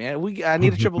tonight, man. I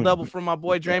need a triple double from my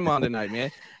boy Draymond tonight,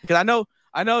 man. Because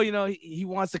I know, he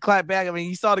wants to clap back. I mean,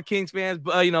 he saw the Kings fans,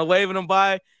 waving them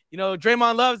by.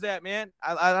 Draymond loves that, man.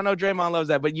 I know Draymond loves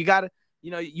that, but you gotta,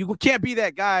 you can't be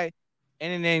that guy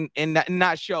and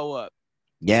not show up.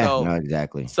 Yeah, no,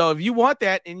 exactly. So if you want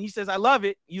that, and he says, "I love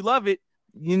it," you love it,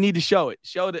 you need to show it.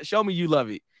 Show me you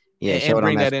love it. Yeah, show it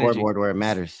on that scoreboard where it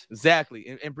matters.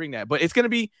 Exactly, and bring that. But it's gonna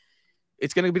be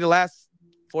the last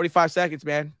 45 seconds,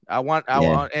 man. I want,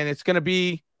 and it's gonna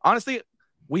be, honestly,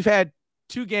 we've had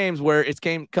 2 games where it's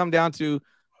come down to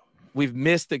we've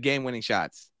missed the game-winning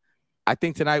shots. I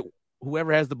think tonight,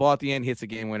 whoever has the ball at the end hits a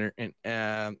game winner,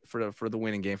 and for the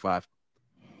win in Game 5.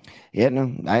 Yeah,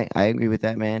 no, I agree with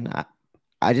that, man.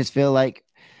 I just feel like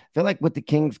with the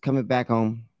Kings coming back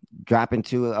home, dropping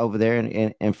 2 over there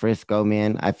in Frisco,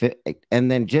 man. I feel, and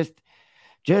then just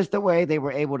the way they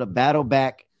were able to battle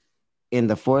back in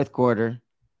the 4th quarter,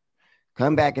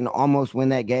 come back and almost win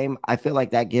that game. I feel like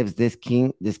that gives this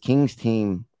Kings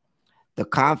team the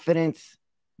confidence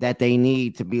that they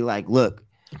need to be like, look,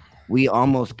 we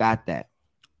almost got that.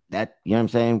 That, you know what I'm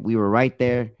saying? We were right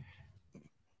there.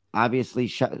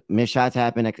 Obviously, missed shots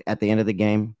happen at the end of the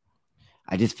game.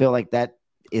 I just feel like that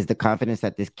is the confidence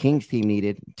that this Kings team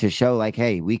needed to show, like,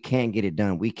 hey, we can get it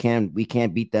done. We can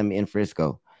beat them in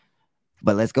Frisco.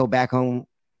 But let's go back home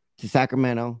to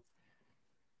Sacramento,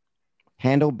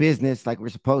 handle business like we're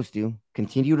supposed to,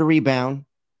 continue to rebound.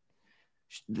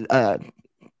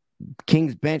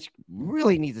 Kings bench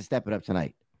really needs to step it up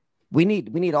tonight. We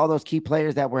need all those key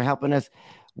players that were helping us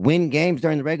win games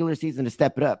during the regular season to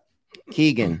step it up.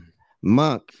 Keegan,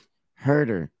 Monk,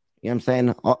 Herter. You know what I'm saying?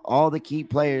 All the key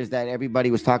players that everybody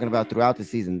was talking about throughout the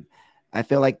season. I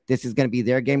feel like this is going to be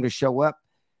their game to show up,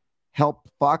 help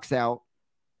Fox out,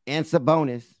 and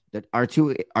Sabonis, that are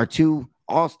two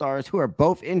all-stars who are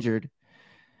both injured,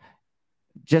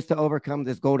 just to overcome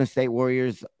this Golden State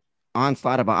Warriors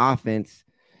onslaught of an offense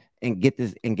and get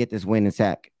this win in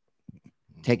Sac.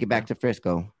 Take it back to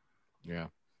Frisco. Yeah.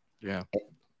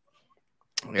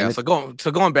 So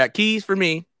going back, keys for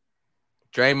me,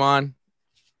 Draymond,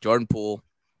 Jordan Poole,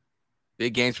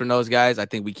 big games from those guys. I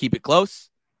think we keep it close,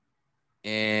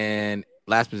 and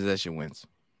last possession wins.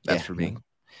 That's for me.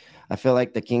 I feel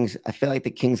like the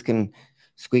Kings can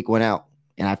squeak one out,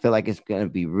 and I feel like it's going to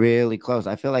be really close.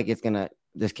 I feel like it's going to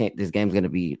this game's going to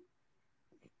be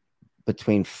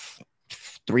between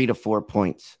 3 to 4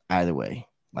 points either way.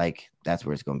 Like that's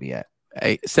where it's going to be at.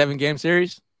 A 7-game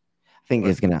series. I think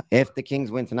it's gonna. If the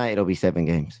Kings win tonight, it'll be 7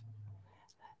 games.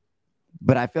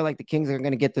 But I feel like the Kings are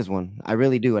going to get this one. I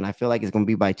really do, and I feel like it's going to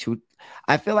be by 2.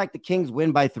 I feel like the Kings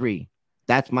win by 3.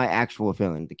 That's my actual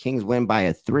feeling. The Kings win by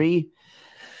a 3,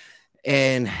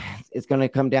 and it's going to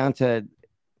come down to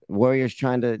Warriors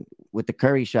trying to, with the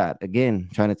Curry shot again,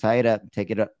 trying to tie it up, take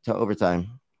it up to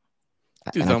overtime.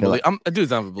 Dude's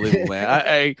unbelievable,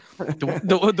 man.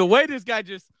 The way this guy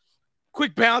just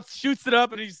quick bounce, shoots it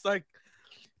up, and he's like,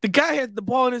 the guy had the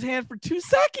ball in his hand for 2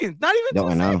 seconds, not even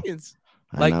 2 seconds.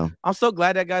 Like, I'm so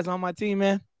glad that guy's on my team,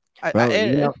 man.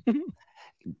 The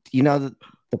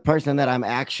person that I'm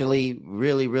actually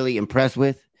really, really impressed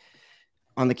with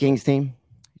on the Kings team,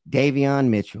 Davion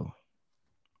Mitchell.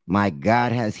 My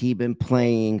God, has he been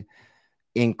playing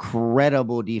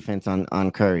incredible defense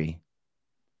on Curry.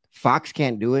 Fox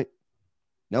can't do it.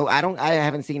 No, I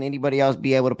haven't seen anybody else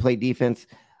be able to play defense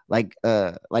like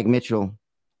Mitchell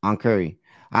on Curry.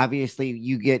 Obviously,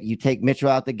 you take Mitchell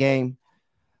out the game.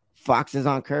 Fox is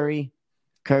on Curry.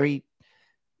 Curry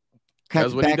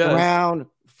cuts back around.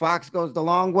 Fox goes the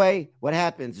long way. What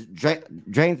happens?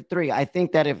 Drains the 3. I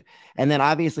think that and then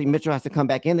obviously Mitchell has to come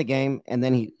back in the game, and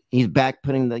then he's back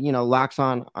putting the locks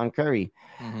on Curry.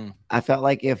 Mm-hmm. I felt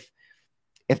like if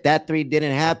that 3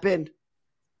 didn't happen,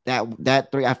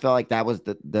 that 3, I felt like that was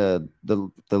the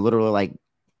literal like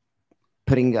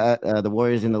putting the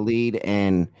Warriors in the lead,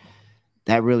 and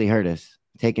that really hurt us.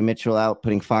 Taking Mitchell out,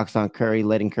 putting Fox on Curry,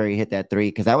 letting Curry hit that 3,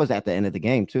 because that was at the end of the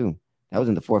game too. That was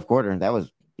in the 4th quarter. That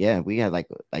was we had like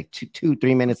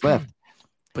 2-3 minutes left.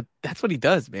 But that's what he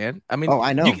does, man. I mean,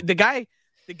 I know the guy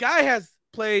has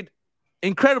played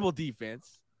incredible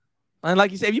defense, and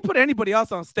like you said, if you put anybody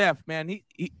else on Steph, man,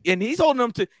 he's holding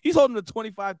them to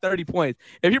 25, 30 points.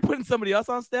 If you're putting somebody else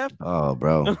on Steph, oh,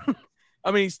 bro,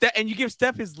 I mean, and you give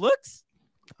Steph his looks.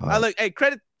 Hey,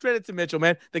 credit to Mitchell,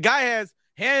 man. The guy has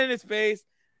hand in his face.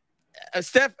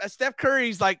 Steph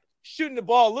Curry's like shooting the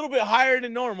ball a little bit higher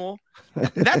than normal.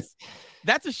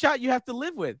 That's a shot you have to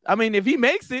live with. I mean, if he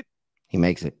makes it, he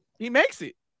makes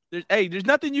it. There's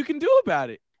nothing you can do about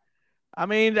it. I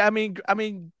mean,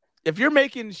 if you're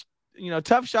making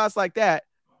tough shots like that,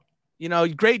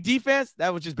 great defense,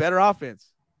 that was just better offense.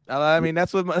 I mean,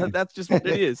 that's just what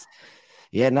it is.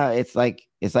 Yeah, no, it's like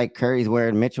Curry's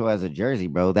wearing Mitchell as a jersey,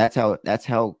 bro. That's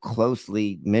how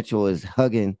closely Mitchell is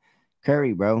hugging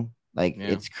Curry, bro. Like,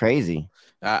 It's crazy.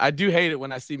 I do hate it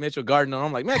when I see Mitchell guarding him.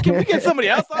 I'm like, man, can we get somebody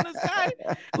else on this guy?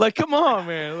 Like, come on,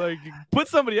 man. Like, put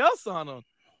somebody else on him.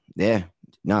 Yeah,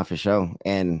 no, for sure.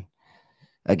 And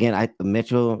again,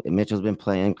 Mitchell's been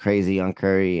playing crazy on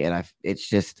Curry, and I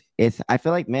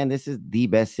feel like, man, this is the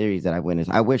best series that I've witnessed.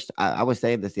 I was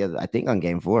saying this I think on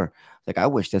Game 4. Like, I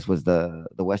wish this was the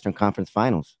Western Conference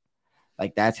Finals.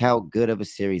 Like, that's how good of a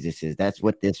series this is. That's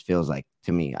what this feels like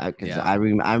to me. I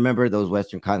remember those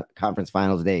Western Conference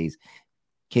Finals days,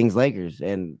 Kings Lakers,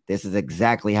 and this is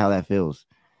exactly how that feels.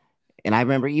 And I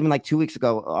remember even like 2 weeks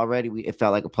ago already, it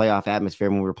felt like a playoff atmosphere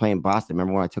when we were playing Boston.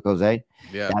 Remember when I took Jose?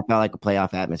 Yeah, that felt like a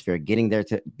playoff atmosphere. Getting there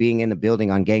to being in the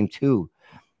building on Game 2,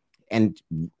 and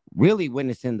really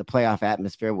witnessing the playoff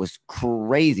atmosphere was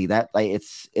crazy. That like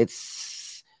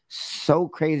it's so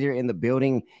crazier in the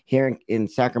building here in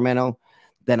Sacramento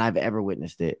than I've ever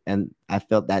witnessed it. And I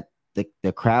felt that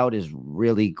the crowd is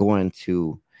really going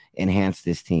to enhance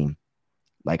this team.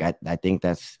 Like I think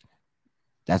that's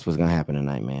what's gonna happen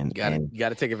tonight, man. You got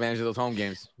to take advantage of those home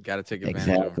games. Got to take advantage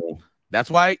exactly. of them. That's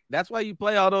why you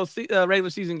play all those regular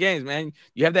season games, man.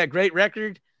 You have that great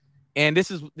record, and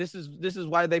this is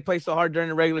why they play so hard during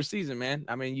the regular season, man.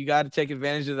 I mean, you got to take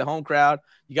advantage of the home crowd.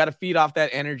 You got to feed off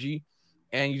that energy,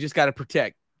 and you just got to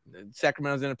protect.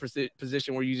 Sacramento's in a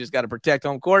position where you just got to protect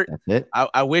home court. That's it.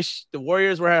 I wish the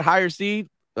Warriors were at a higher seed.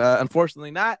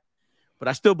 Unfortunately, not. But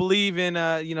I still believe in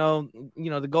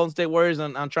the Golden State Warriors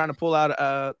on trying to pull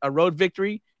out a road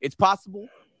victory. It's possible.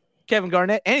 Kevin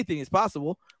Garnett, anything is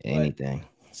possible. Anything.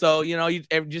 So you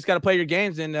just got to play your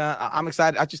games, and I'm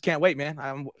excited. I just can't wait, man.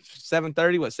 I'm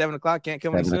 7:30. 7 o'clock? Can't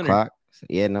come any sooner. 7 o'clock.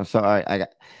 Yeah, no. So all right,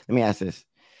 let me ask this.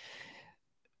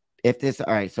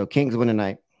 All right, so Kings win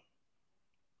tonight.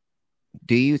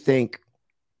 Do you think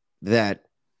that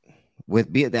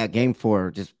with that Game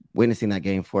 4, just witnessing that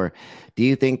Game 4, do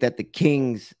you think that the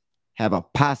Kings have a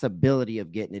possibility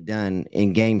of getting it done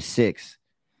in Game 6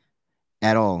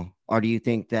 at all? Or do you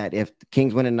think that if the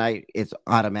Kings win tonight, it's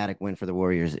automatic win for the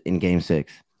Warriors in Game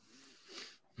 6?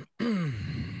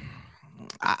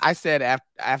 I said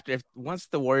after once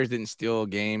the Warriors didn't steal a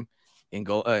game,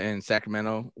 in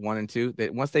Sacramento 1 and 2.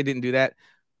 That once they didn't do that,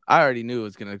 I already knew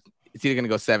it's either gonna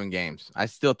go 7 games. I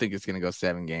still think it's gonna go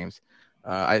 7 games.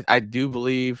 I do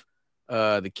believe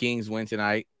the Kings win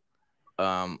tonight,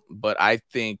 but I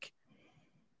think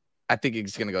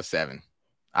it's gonna go 7.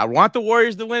 I want the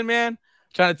Warriors to win, man. I'm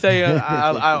trying to tell you,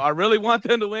 I really want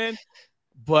them to win,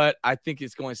 but I think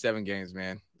it's going 7 games,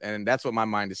 man, and that's what my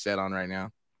mind is set on right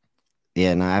now.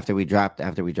 Yeah, no. After we dropped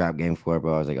game 4,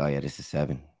 bro, I was like, oh yeah, this is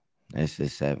 7. This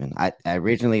is 7. I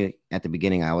originally at the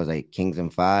beginning I was like Kings in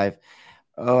 5.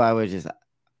 Oh, I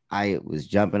was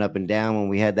jumping up and down when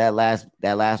we had that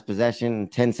last possession,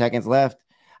 10 seconds left.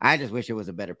 I just wish it was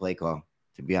a better play call,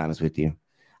 to be honest with you.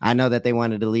 I know that they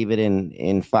wanted to leave it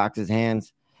in Fox's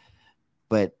hands,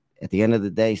 but at the end of the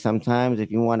day, sometimes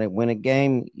if you want to win a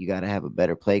game, you got to have a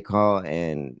better play call,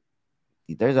 and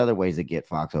there's other ways to get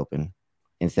Fox open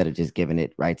instead of just giving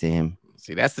it right to him.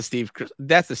 See, that's the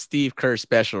Steve Kerr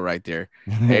special right there.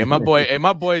 Hey,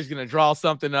 my boy's gonna draw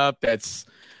something up.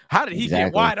 How did he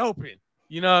get wide open?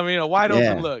 You know what I mean? A wide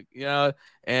open look,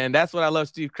 and that's what I love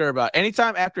Steve Kerr about.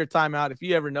 Anytime after a timeout, if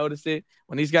you ever notice it,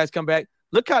 when these guys come back,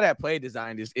 look how that play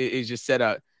design is just set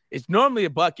up. It's normally a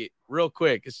bucket real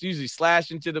quick. It's usually slash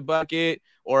into the bucket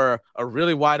or a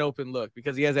really wide open look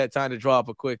because he has that time to draw up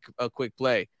a quick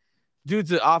play.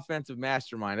 Dude's an offensive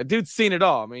mastermind. The dude's seen it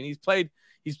all. I mean,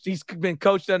 he's been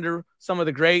coached under some of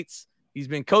the greats. He's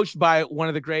been coached by one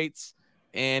of the greats,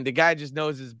 and the guy just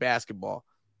knows his basketball.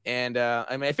 And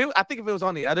I mean, I think if it was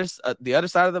on the other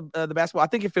side of the basketball, I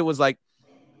think if it was like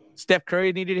Steph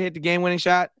Curry needed to hit the game-winning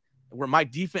shot, where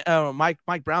Mike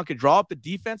Brown could draw up the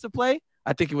defensive play,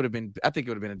 I think it would have been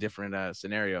a different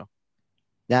scenario.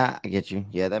 Yeah, I get you.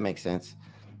 Yeah, that makes sense.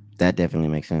 That definitely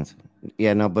makes sense.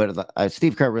 Yeah, no, but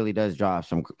Steve Kerr really does draw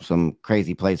some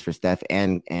crazy plays for Steph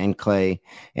and Clay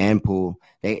and Poole.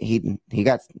 He's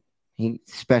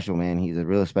special, man. He's a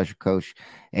real special coach,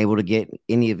 able to get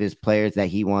any of his players that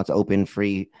he wants open,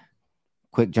 free,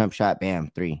 quick jump shot, bam,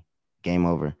 3, game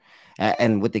over.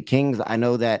 And with the Kings, I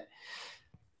know that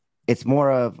it's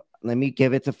more of, let me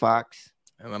give it to Fox.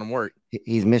 And let him work.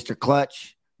 He's Mr.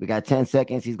 Clutch. We got 10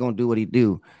 seconds. He's going to do what he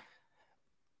do.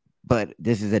 But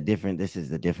this is a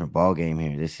different ball game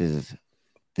here. This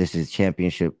is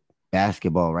championship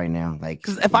basketball right now. Like,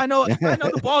 because if I know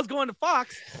the ball's going to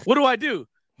Fox, what do?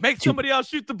 Make somebody else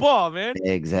shoot the ball, man.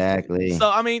 Exactly.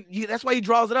 So, I mean, that's why he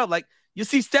draws it up. Like, you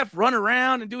see Steph run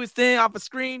around and do his thing off a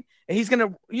screen, and he's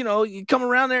going to, come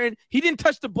around there, and he didn't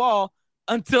touch the ball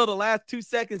until the last 2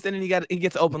 seconds, and then he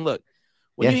gets an open look.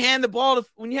 When you hand the ball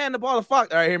to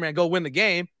Fox, all right, here, man, go win the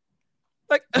game.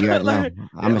 Like, you gotta know.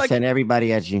 I'm gonna send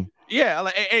everybody at you. Yeah,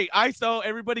 like, hey, ISO,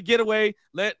 everybody get away.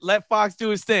 Let Fox do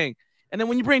his thing. And then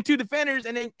when you bring 2 defenders,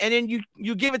 and then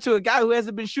you give it to a guy who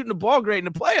hasn't been shooting the ball great in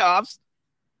the playoffs,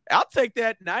 I'll take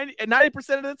that 90%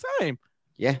 of the time.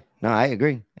 Yeah, no, I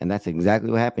agree, and that's exactly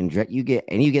what happened. You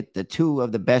get the 2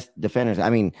 of the best defenders. I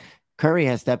mean, Curry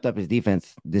has stepped up his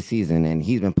defense this season, and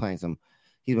he's been playing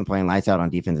lights out on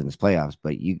defense in this playoffs.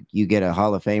 But you get a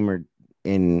Hall of Famer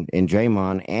in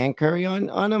Draymond and Curry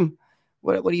on him.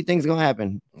 What do you think is gonna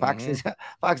happen? Fox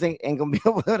ain't gonna be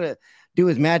able to do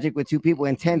his magic with 2 people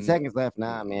in 10 seconds left.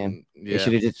 Nah, man. Yeah.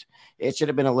 It should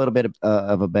have been a little bit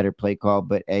of a better play call.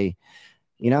 But hey,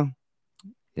 it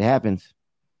happens.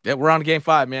 Yeah, we're on to game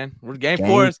 5, man. Game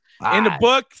 4 is in the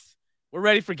books. We're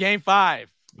ready for game 5.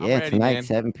 Tonight, man.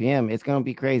 7 p.m. It's gonna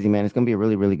be crazy, man. It's gonna be a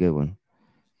really, really good one.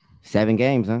 7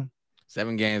 games, huh?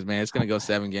 7 games, man. It's gonna go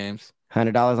 7 games.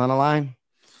 $100 on the line.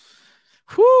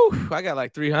 Whew, I got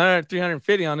like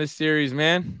 350 on this series,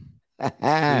 man.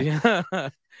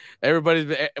 Everybody's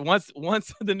been,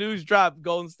 once the news dropped,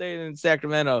 Golden State and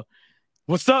Sacramento.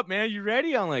 What's up, man? You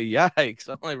ready? I'm like, yikes.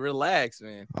 I'm like, relax,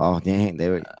 man. Oh, dang. They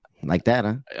were like that,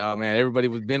 huh? Oh, man. Everybody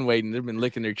was been waiting. They've been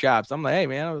licking their chops. I'm like, hey,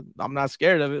 man, I'm not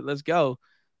scared of it. Let's go.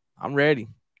 I'm ready.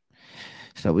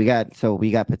 So we got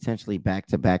potentially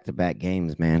back-to-back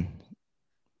games, man.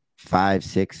 5,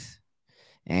 6,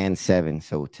 and 7.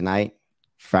 So tonight,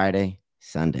 Friday,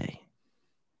 Sunday.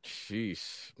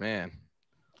 Jeez, man.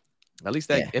 At least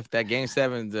if that game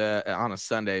 7's on a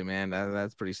Sunday, man,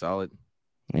 that's pretty solid.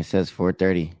 It says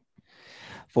 4:30.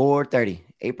 4:30,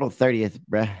 April 30th,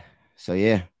 bruh. So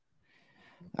yeah,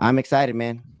 I'm excited,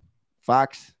 man.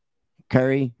 Fox,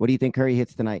 Curry. What do you think Curry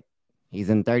hits tonight? He's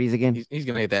in 30s again. He's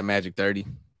gonna hit that magic 30.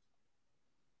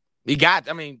 The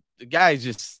guy's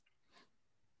just.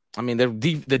 I mean,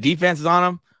 the defense is on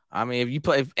him. I mean,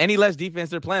 if any less defense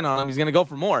they're playing on him, he's gonna go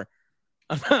for more.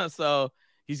 So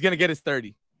he's gonna get his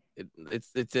 30.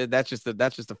 That's just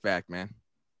a fact, man.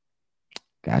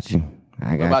 Got you.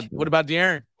 What about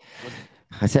De'Aaron?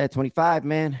 I said 25,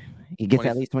 man. He gets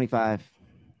at least 25.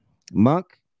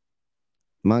 Monk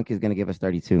is going to give us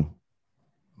 32.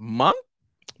 Monk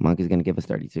Monk is going to give us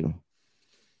 32.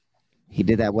 He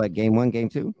did that, what, game 1, game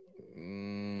 2?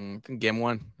 I think game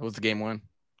 1. It was the game 1.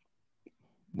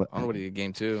 What, I don't know what he did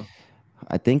game 2.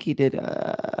 I think he did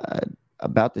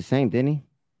about the same, didn't he?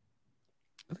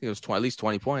 I think it was at least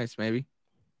 20 points, maybe.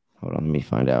 Hold on, let me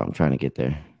find out. I'm trying to get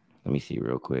there. Let me see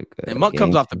real quick. And Monk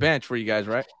comes off the bench for you guys,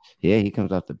 right? Yeah, he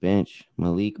comes off the bench.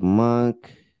 Malik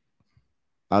Monk.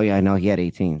 Oh, yeah, I know. He had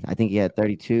 18. I think he had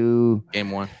 32.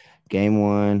 Game 1. Game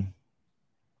 1.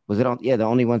 Was it on? Yeah, the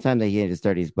only one time that he hit his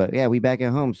 30s. But, yeah, we back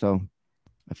at home, so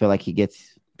I feel like he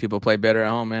gets... People play better at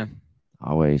home, man.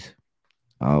 Always.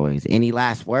 Any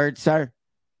last words, sir?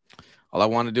 All I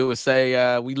want to do is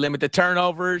say we limit the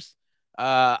turnovers.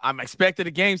 I'm expecting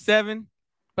a game 7,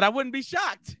 but I wouldn't be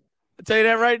shocked. I'll tell you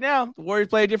that right now. The Warriors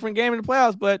play a different game in the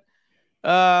playoffs, but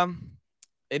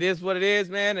it is what it is,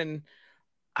 man. And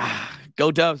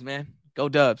go Dubs, man. Go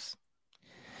Dubs.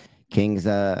 Kings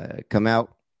come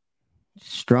out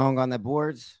strong on the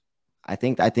boards. I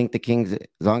think the Kings, as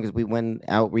long as we win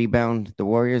out rebound the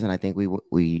Warriors, and I think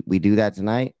we do that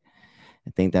tonight.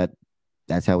 I think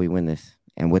that's how we win this.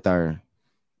 And with our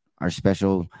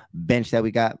special bench that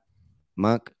we got,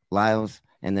 Monk, Lyles,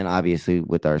 and then obviously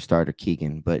with our starter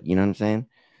Keegan. But you know what I'm saying?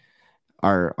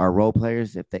 Our role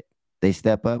players, if they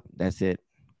step up, that's it.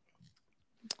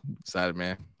 Excited,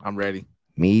 man. I'm ready.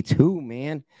 Me too,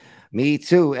 man. Me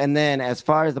too. And then as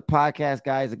far as the podcast,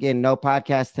 guys, again, no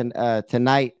podcast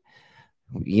tonight.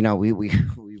 You know, we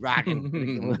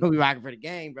rocking we rocking for the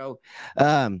game, bro.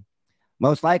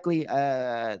 Most likely,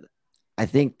 I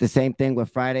think the same thing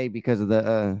with Friday because of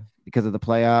the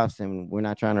playoffs, and we're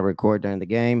not trying to record during the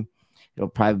game. It'll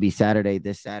probably be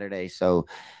this Saturday. So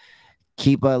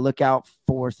keep a lookout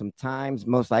for some times.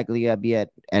 Most likely I'll be at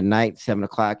night, 7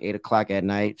 o'clock, 8 o'clock at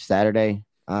night, Saturday.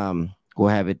 We'll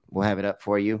have it up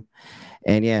for you.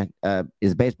 And yeah,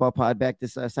 is Baseball Pod back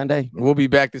this Sunday? We'll be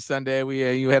back this Sunday.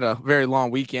 You had a very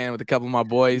long weekend with a couple of my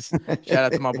boys. Shout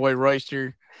out to my boy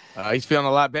Royster. He's feeling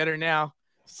a lot better now.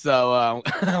 So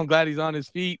I'm glad he's on his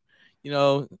feet,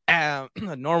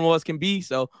 normal as can be.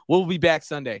 So we'll be back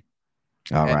Sunday.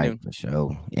 All right, for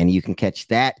sure. And you can catch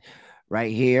that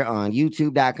right here on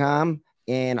youtube.com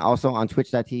and also on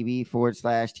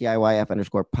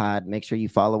twitch.tv/TIYF_pod. Make sure you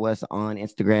follow us on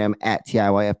Instagram at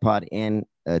TIYFpod and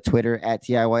Twitter at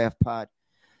TIYFpod.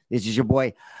 This is your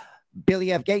boy,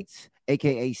 Billy F. Gates,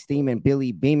 a.k.a. Steamin'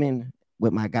 Billy Beeman,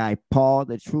 with my guy, Paul,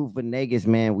 the True Venegas,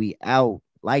 man. We out.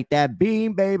 Like that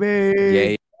beam, baby.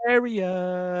 Yeah,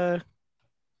 area.